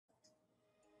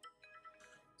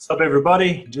What's up,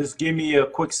 everybody? Just give me a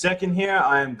quick second here.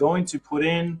 I am going to put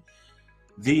in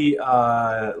the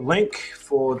link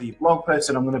for the blog post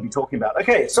that I'm going to be talking about.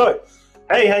 Okay, so,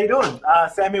 hey, how you doing?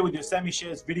 Sam here with your Sammy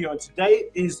Shares video, and today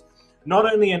is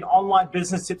not only an online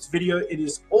business tips video, it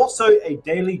is also a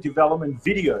daily development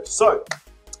video. So,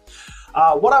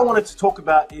 what I wanted to talk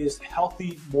about is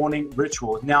healthy morning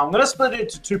rituals. Now, I'm going to split it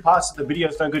into two parts of the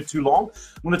video, so don't go too long.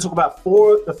 I'm going to talk about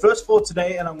the first four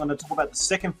today, and I'm going to talk about the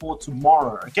second four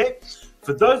tomorrow, okay?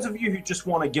 For those of you who just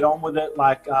want to get on with it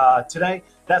like today,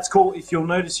 that's cool. If you'll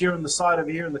notice here on the side over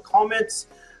here in the comments,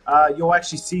 you'll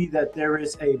actually see that there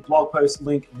is a blog post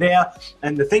link there,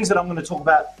 and the things that I'm going to talk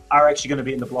about are actually going to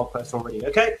be in the blog post already,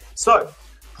 okay? So,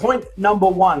 point number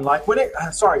one,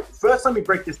 first let me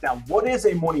break this down. What is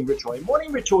a morning ritual? A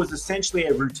morning ritual is essentially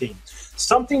a routine,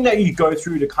 something that you go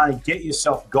through to kind of get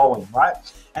yourself going, right?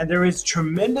 And there is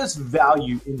tremendous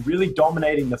value in really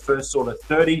dominating the first sort of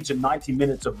 30 to 90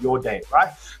 minutes of your day,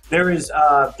 right? There is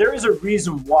a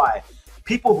reason why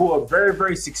people who are very,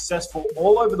 very successful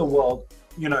all over the world,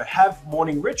 have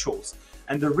morning rituals.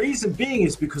 And the reason being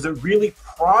is because it really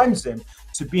primes them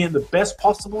to be in the best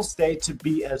possible state, to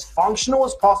be as functional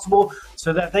as possible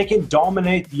so that they can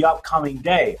dominate the upcoming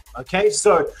day, okay?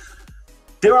 So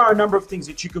there are a number of things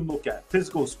that you can look at: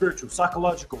 physical, spiritual,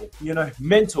 psychological,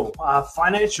 mental,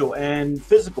 financial, and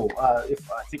physical.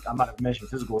 If I think I might have mentioned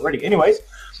physical already. Anyways,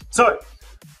 so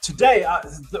today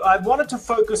I wanted to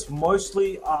focus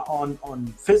mostly on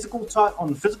physical type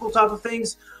of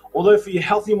things. Although for your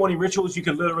healthy morning rituals, you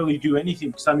can literally do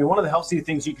anything. So, one of the healthiest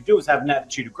things you could do is have an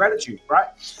attitude of gratitude, right?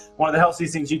 One of the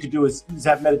healthiest things you could do is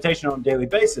have meditation on a daily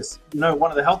basis.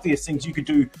 One of the healthiest things you could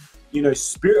do,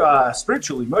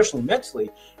 spiritually, emotionally, mentally,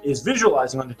 is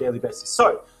visualizing on a daily basis.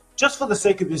 So, just for the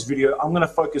sake of this video, I'm going to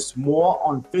focus more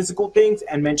on physical things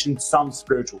and mention some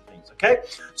spiritual things, okay?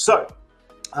 So,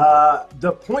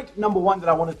 the point number one that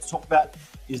I wanted to talk about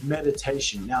is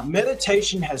meditation. Now,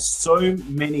 meditation has so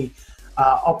many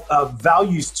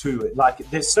values to it. Like,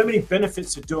 there's so many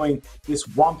benefits to doing this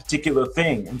one particular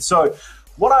thing. And so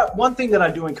one thing that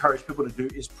I do encourage people to do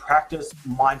is practice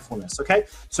mindfulness, okay?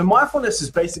 So mindfulness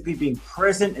is basically being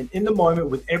present and in the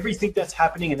moment with everything that's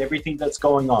happening and everything that's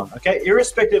going on, okay?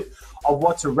 Irrespective of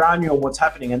what's around you and what's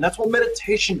happening. And that's what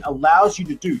meditation allows you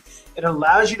to do. It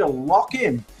allows you to lock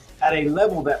in at a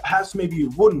level that perhaps maybe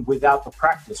you wouldn't without the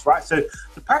practice, right? So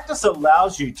the practice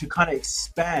allows you to kind of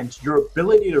expand your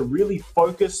ability to really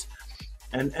focus.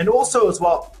 And also as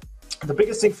well, the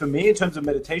biggest thing for me in terms of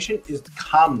meditation is the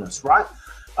calmness, right?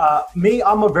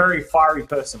 I'm a very fiery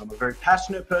person. I'm a very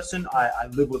passionate person. I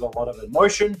live with a lot of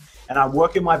emotion, and I'm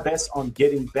working my best on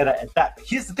getting better at that. But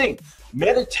here's the thing,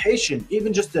 meditation,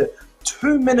 even just the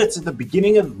 2 minutes at the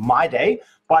beginning of my day,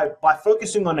 by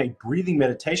focusing on a breathing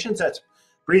meditation, so that's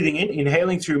breathing in,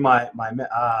 inhaling through my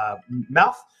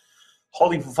mouth,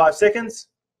 holding for 5 seconds,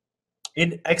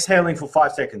 exhaling for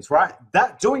 5 seconds, right?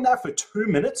 Doing that for 2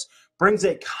 minutes brings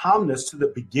a calmness to the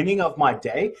beginning of my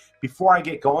day before I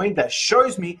get going that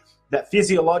shows me that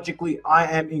physiologically I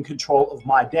am in control of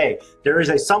my day. There is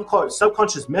a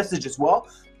subconscious message as well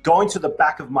going to the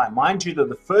back of my mind due to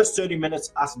the first 30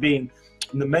 minutes us being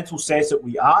in the mental states that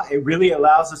we are. It really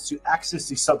allows us to access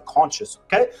the subconscious,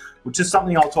 okay? Which is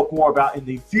something I'll talk more about in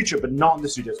the future, but not in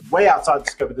this video. It's way outside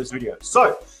the scope of this video.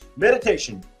 So,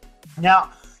 meditation.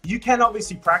 Now, you can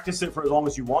obviously practice it for as long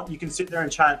as you want. You can sit there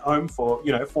and chant Om for,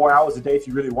 4 hours a day if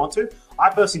you really want to. I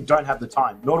personally don't have the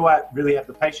time, nor do I really have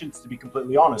the patience, to be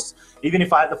completely honest. Even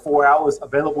if I had the 4 hours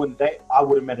available in the day, I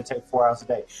wouldn't meditate 4 hours a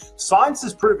day. Science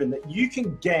has proven that you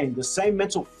can gain the same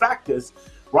mental factors,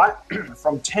 right,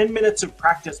 from 10 minutes of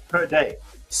practice per day.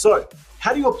 So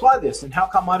how do you apply this, and how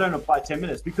come I don't apply 10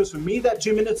 minutes? Because for me, that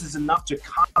 2 minutes is enough to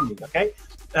calm me, okay?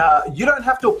 You don't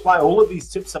have to apply all of these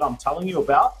tips that I'm telling you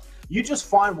about. You just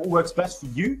find what works best for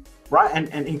you, right?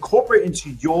 And incorporate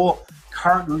into your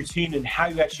current routine and how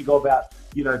you actually go about,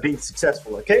 being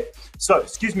successful, okay? So,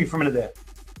 excuse me for a minute there.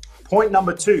 Point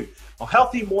number two, or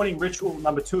healthy morning ritual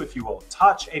number two, if you will,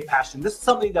 touch a passion. This is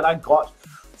something that I got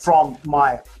from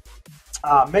my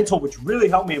mentor, which really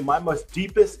helped me in my most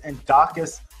deepest and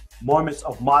darkest moments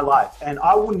of my life. And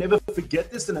I will never forget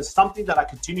this, and it's something that I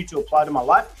continue to apply to my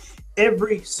life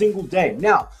every single day.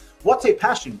 Now, what's a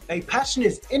passion? A passion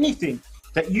is anything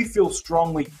that you feel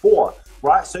strongly for,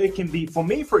 right? So it can be, for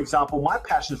me, for example, my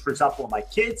passions, for example, are my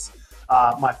kids,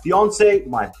 my fiance,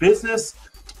 my business,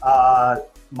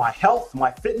 my health,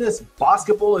 my fitness.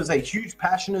 Basketball is a huge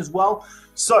passion as well.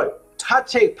 So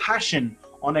touch a passion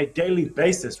on a daily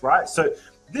basis, right? So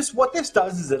what this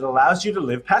does is it allows you to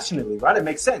live passionately, right? It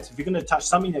makes sense. If you're going to touch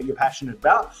something that you're passionate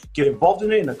about, get involved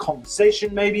in it in a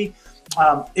conversation maybe,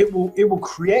 it will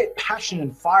create passion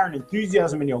and fire and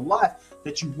enthusiasm in your life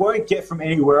that you won't get from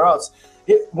anywhere else.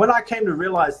 When I came to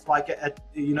realize, like at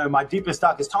my deepest,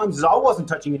 darkest times, is I wasn't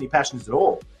touching any passions at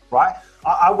all, right?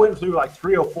 I went through like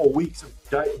 3 or 4 weeks of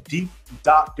deep,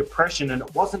 dark depression, and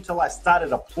it wasn't until I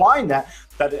started applying that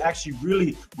it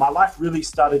actually my life really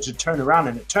started to turn around,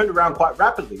 and it turned around quite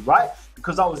rapidly, right?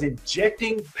 Because I was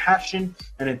injecting passion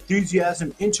and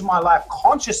enthusiasm into my life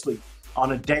consciously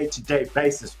on a day-to-day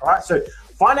basis, all right? So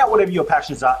find out whatever your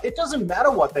passions are. It doesn't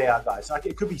matter what they are, guys. Like,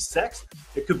 it could be sex,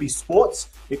 it could be sports,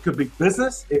 it could be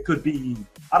business, it could be,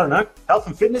 I don't know, health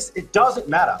and fitness. It doesn't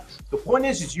matter. The point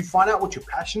is you find out what your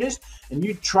passion is, and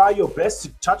you try your best to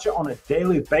touch it on a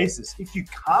daily basis. If you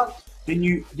can't, then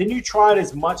you try it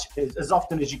as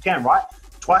often as you can, right?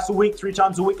 Twice a week, 3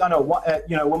 times a week. I know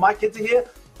when my kids are here,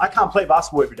 I can't play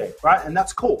basketball every day, right? And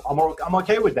that's cool. I'm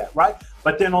okay with that, right?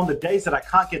 But then on the days that I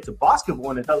can't get to basketball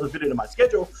and it doesn't fit into my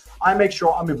schedule, I make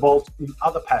sure I'm involved in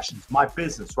other passions, my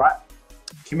business, right?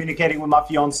 Communicating with my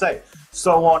fiance,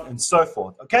 so on and so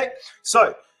forth, okay?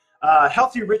 So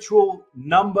healthy morning ritual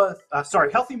number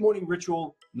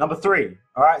 3,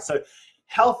 all right? So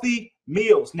healthy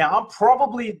meals. Now, I'm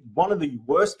probably one of the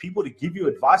worst people to give you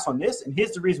advice on this, and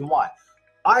here's the reason why.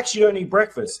 I actually don't eat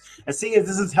breakfast. And seeing as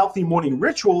this is healthy morning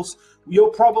rituals,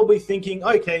 you're probably thinking,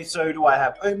 okay, so do I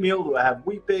have oatmeal? Do I have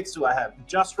Wheat Bix? Do I have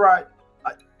Just Right?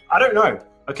 I don't know,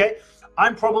 okay?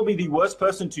 I'm probably the worst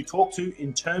person to talk to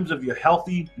in terms of your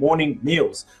healthy morning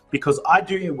meals, because I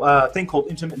do a thing called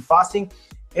intermittent fasting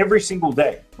every single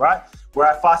day, right? Where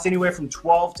I fast anywhere from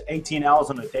 12 to 18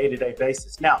 hours on a day-to-day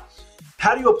basis. Now,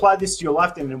 how do you apply this to your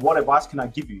life then, and what advice can I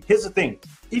give you? Here's the thing.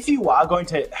 If you are going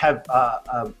to have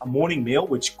a morning meal,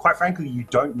 which quite frankly you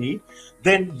don't need,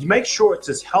 then you make sure it's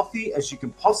as healthy as you can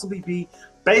possibly be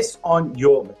based on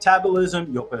your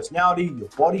metabolism, your personality, your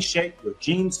body shape, your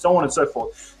genes, so on and so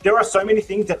forth. There are so many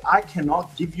things that I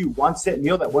cannot give you one set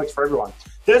meal that works for everyone.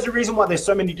 There's a reason why there's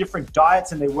so many different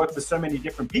diets and they work for so many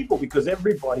different people, because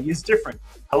everybody is different.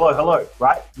 Hello,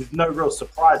 right? There's no real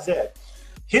surprise there.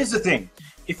 Here's the thing.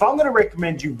 If I'm going to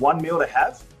recommend you one meal to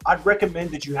have, I'd recommend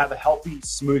that you have a healthy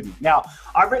smoothie. Now,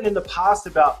 I've written in the past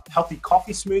about healthy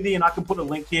coffee smoothie, and I can put a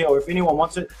link here, or if anyone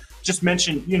wants it, just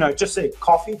mention, just say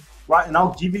coffee, right? And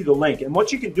I'll give you the link. And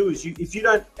what you can do is if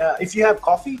you have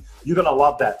coffee, you're going to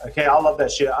love that. Okay. I love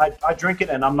that shit. I drink it,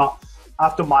 and I'm not,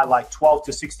 after my like 12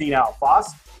 to 16 hour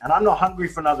fast, and I'm not hungry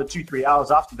for another 2-3 hours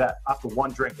after that, after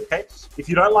one drink, okay? If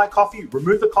you don't like coffee,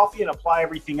 remove the coffee and apply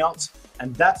everything else.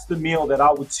 And that's the meal that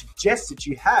I would suggest that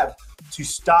you have to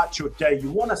start your day.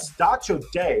 You want to start your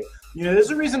day.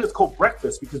 There's a reason it's called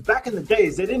breakfast, because back in the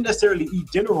days, they didn't necessarily eat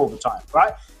dinner all the time,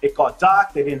 right? It got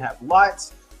dark, they didn't have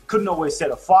lights, couldn't always set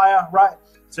a fire, right?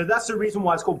 So that's the reason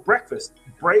why it's called breakfast.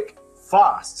 Break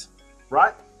fast,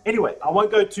 right? Anyway, I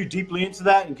won't go too deeply into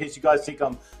that in case you guys think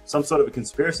I'm some sort of a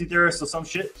conspiracy theorist or some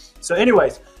shit. So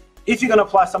anyways, if you're going to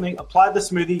apply something, apply the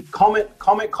smoothie,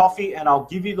 comment coffee, and I'll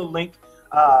give you the link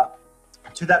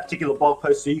to that particular blog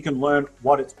post so you can learn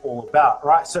what it's all about,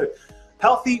 right? So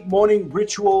healthy morning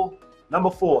ritual number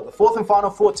 4, the 4th and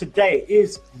final for today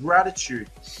is gratitude.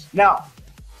 Now,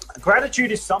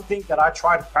 gratitude is something that I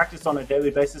try to practice on a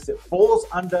daily basis. It falls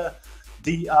under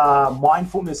the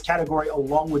mindfulness category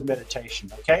along with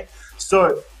meditation, okay?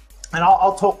 So, and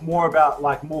I'll talk more about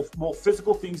like more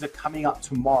physical things that are coming up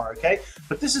tomorrow, okay?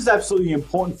 But this is absolutely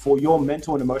important for your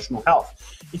mental and emotional health.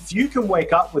 If you can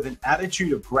wake up with an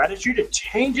attitude of gratitude, it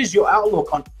changes your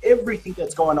outlook on everything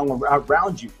that's going on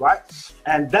around you, right?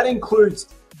 And that includes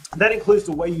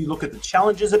the way you look at the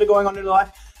challenges that are going on in your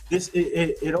life.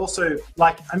 It also,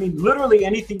 literally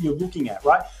anything you're looking at,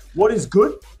 right? What is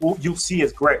good, well, you'll see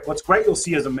as great. What's great, you'll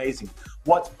see as amazing.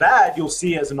 What's bad, you'll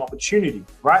see as an opportunity,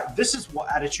 right? This is what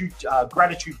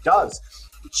gratitude does.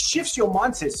 It shifts your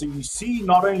mindset so you see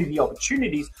not only the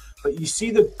opportunities, but you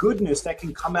see the goodness that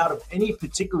can come out of any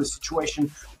particular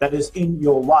situation that is in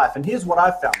your life. And here's what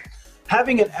I've found.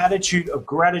 Having an attitude of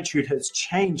gratitude has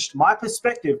changed my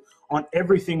perspective on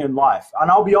everything in life.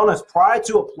 And I'll be honest, prior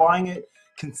to applying it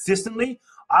consistently,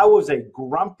 I was a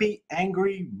grumpy,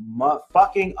 angry,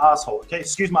 fucking asshole. Okay,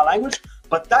 excuse my language,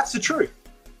 but that's the truth.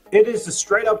 It is the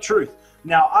straight up truth.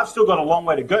 Now, I've still got a long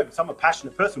way to go because I'm a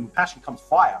passionate person. With passion comes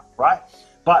fire, right?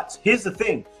 But here's the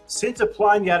thing. Since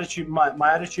applying the attitude,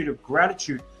 my attitude of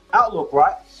gratitude outlook,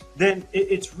 right, then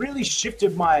it's really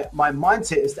shifted my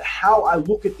mindset as to how I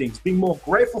look at things, being more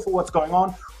grateful for what's going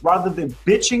on rather than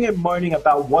bitching and moaning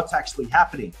about what's actually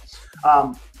happening.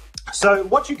 So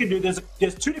what you can do,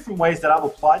 there's 2 different ways that I've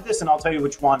applied this, and I'll tell you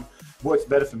which one works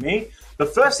better for me. The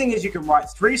first thing is you can write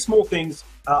 3 small things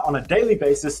on a daily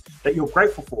basis that you're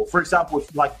grateful for. For example,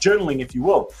 like journaling, if you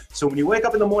will. So when you wake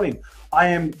up in the morning, I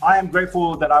am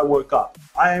grateful that I woke up.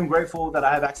 I am grateful that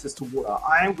I have access to water.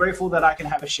 I am grateful that I can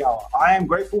have a shower. I am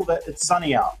grateful that it's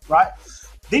sunny out, right?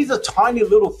 These are tiny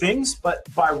little things, but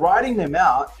by writing them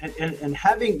out and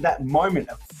having that moment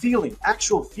of feeling,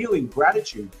 actual feeling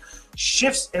gratitude,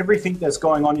 shifts everything that's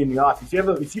going on in your life.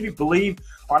 If you believe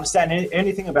or understand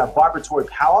anything about vibratory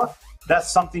power,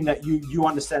 that's something that you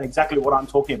understand exactly what I'm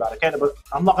talking about, okay? But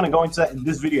I'm not gonna go into that in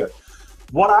this video.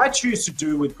 What I choose to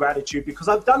do with gratitude, because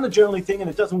I've done the journaling thing and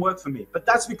it doesn't work for me, but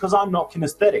that's because I'm not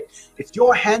kinesthetic. If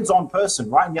you're a hands-on person,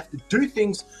 right, and you have to do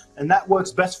things and that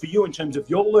works best for you in terms of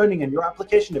your learning and your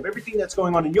application of everything that's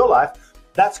going on in your life,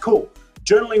 that's cool.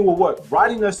 Journaling will work.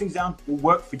 Writing those things down will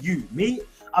work for you. Me,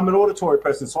 I'm an auditory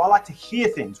person, so I like to hear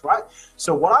things, right?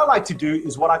 So what I like to do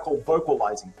is what I call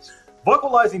vocalizing.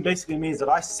 Vocalizing basically means that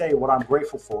I say what I'm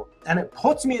grateful for, and it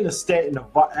puts me in a state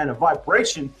and a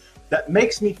vibration that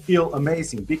makes me feel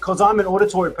amazing. Because I'm an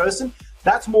auditory person,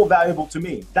 that's more valuable to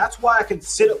me. That's why I can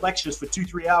sit at lectures for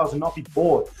 2-3 hours and not be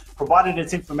bored, provided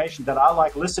it's information that I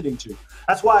like listening to.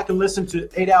 That's why I can listen to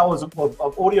 8 hours of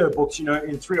audio books, you know,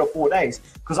 in 3 or 4 days,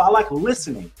 because I like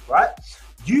listening, right?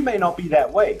 You may not be that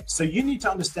way. So you need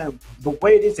to understand the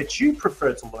way it is that you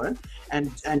prefer to learn and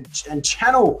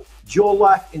channel your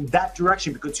life in that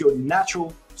direction, because it's your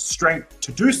natural strength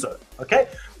to do so, okay?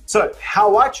 So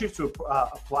how I choose to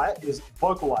apply it is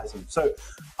vocalizing. So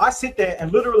I sit there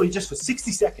and literally just for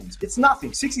 60 seconds, it's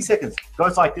nothing, 60 seconds,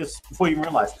 goes like this before you even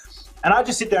realize. And I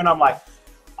just sit there and I'm like,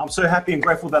 I'm so happy and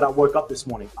grateful that I woke up this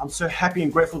morning. I'm so happy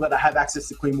and grateful that I have access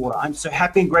to clean water. I'm so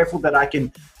happy and grateful that I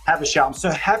can have a shower. I'm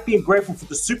so happy and grateful for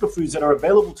the superfoods that are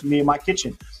available to me in my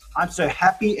kitchen. I'm so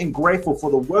happy and grateful for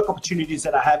the work opportunities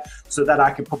that I have so that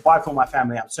I can provide for my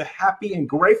family. I'm so happy and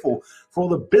grateful for all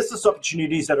the business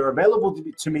opportunities that are available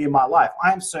to me in my life.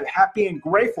 I am so happy and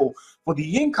grateful for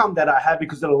the income that I have,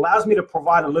 because it allows me to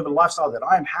provide and live a lifestyle that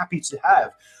I am happy to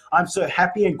have. I'm so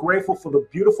happy and grateful for the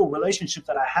beautiful relationship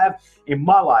that I have in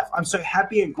my life. I'm so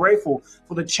happy and grateful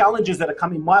for the challenges that are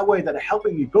coming my way that are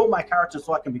helping me build my character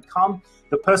so I can become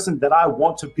the person that I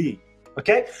want to be.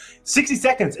 Okay, 60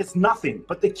 seconds, it's nothing.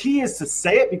 But the key is to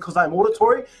say it, because I'm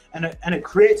auditory, and it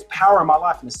creates power in my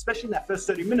life. And especially in that first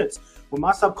 30 minutes, when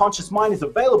my subconscious mind is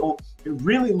available, it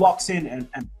really locks in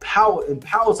and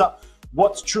powers up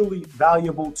what's truly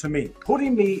valuable to me,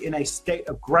 putting me in a state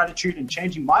of gratitude and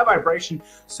changing my vibration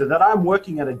so that I'm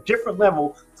working at a different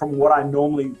level from what I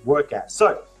normally work at.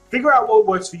 So figure out what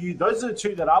works for you. Those are the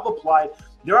 2 that I've applied.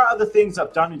 There are other things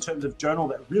I've done in terms of journal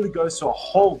that really goes to a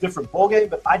whole different ballgame,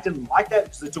 but I didn't like that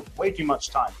because it took way too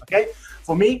much time, okay?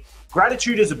 For me,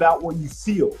 gratitude is about what you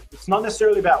feel. It's not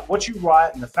necessarily about what you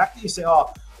write, and the fact that you say,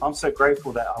 oh, I'm so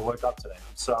grateful that I woke up today.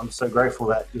 I'm so grateful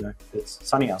that, you know, it's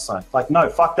sunny outside. Like, no,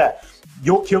 fuck that.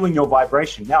 You're killing your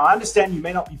vibration. Now, I understand you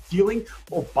may not be feeling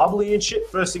all bubbly and shit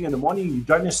first thing in the morning. You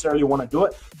don't necessarily want to do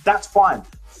it. That's fine.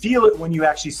 Feel it when you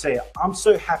actually say it. I'm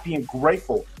so happy and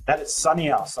grateful that it's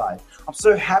sunny outside. I'm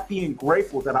so happy and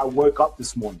grateful that I woke up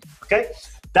this morning, okay?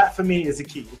 That for me is the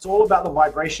key. It's all about the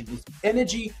vibration. It's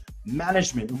energy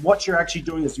management. And what you're actually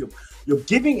doing is you're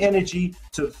giving energy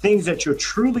to the things that you're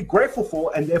truly grateful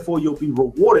for, and therefore you'll be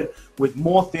rewarded with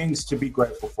more things to be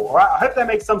grateful for. All right, I hope that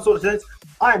makes some sort of sense.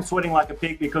 I am sweating like a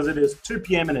pig because it is 2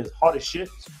 p.m. and it's hot as shit.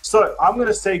 So I'm going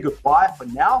to say goodbye for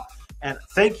now. And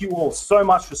thank you all so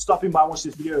much for stopping by and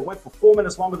watching this video. It went for 4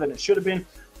 minutes longer than it should have been,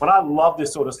 but I love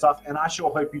this sort of stuff, and I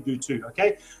sure hope you do too,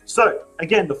 okay? So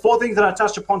again, the 4 things that I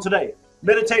touched upon today: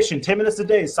 meditation, 10 minutes a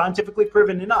day is scientifically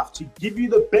proven enough to give you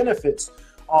the benefits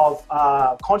of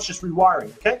conscious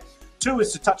rewiring, okay? 2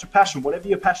 is to touch a passion. Whatever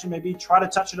your passion may be, try to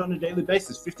touch it on a daily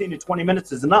basis. 15 to 20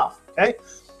 minutes is enough, okay?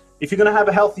 If you're gonna have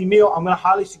a healthy meal, I'm gonna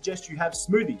highly suggest you have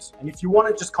smoothies. And if you want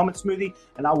it, just comment smoothie,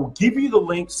 and I will give you the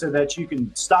link so that you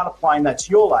can start applying that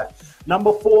to your life.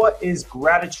 Number 4 is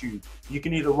gratitude. You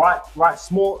can either write 3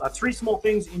 small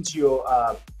things into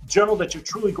your journal that you're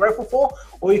truly grateful for,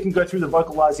 or you can go through the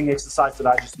vocalizing exercise that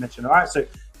I just mentioned, all right? So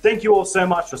thank you all so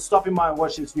much for stopping by and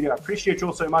watching this video. I appreciate you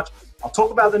all so much. I'll talk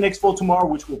about the next 4 tomorrow,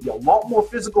 which will be a lot more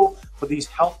physical for these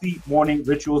healthy morning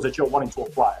rituals that you're wanting to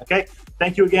apply, okay?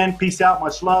 Thank you again. Peace out.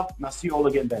 Much love. And I'll see you all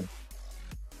again then.